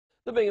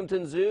The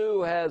Binghamton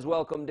Zoo has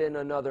welcomed in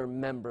another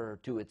member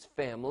to its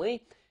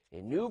family.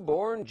 A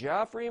newborn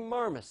Joffrey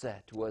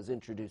Marmoset was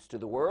introduced to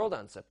the world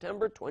on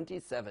September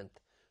 27th.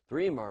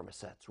 3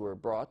 marmosets were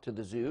brought to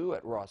the zoo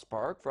at Ross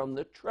Park from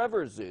the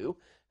Trevor Zoo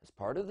as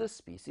part of the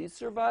species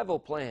survival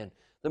plan.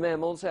 The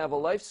mammals have a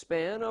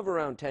lifespan of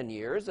around 10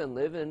 years and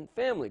live in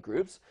family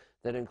groups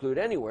that include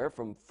anywhere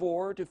from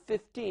 4 to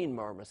 15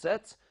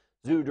 marmosets.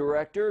 Zoo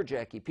director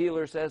Jackie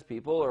Peeler says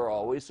people are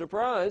always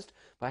surprised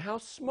by how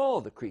small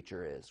the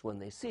creature is when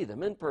they see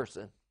them in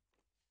person.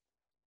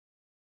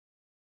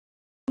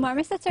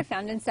 Marmosets are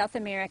found in South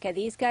America.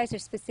 These guys are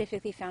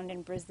specifically found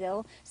in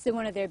Brazil. So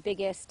one of their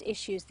biggest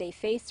issues they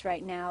face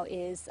right now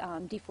is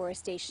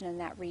deforestation in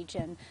that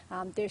region.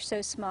 They're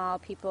so small,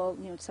 people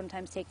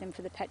sometimes take them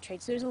for the pet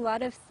trade. So there's a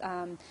lot of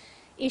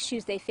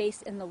issues they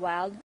face in the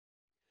wild.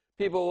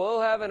 People will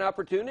have an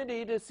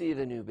opportunity to see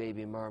the new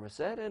baby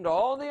marmoset and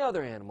all the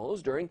other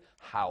animals during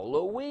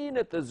Halloween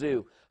at the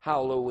zoo.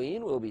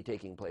 Halloween will be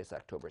taking place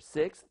October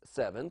 6th,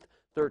 7th,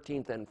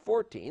 13th, and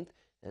 14th,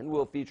 and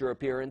will feature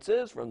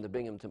appearances from the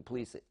Binghamton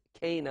Police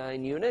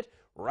K-9 Unit,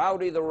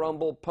 Rowdy the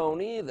Rumble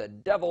Pony, the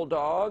Devil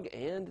Dog,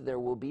 and there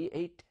will be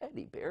a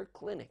teddy bear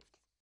clinic.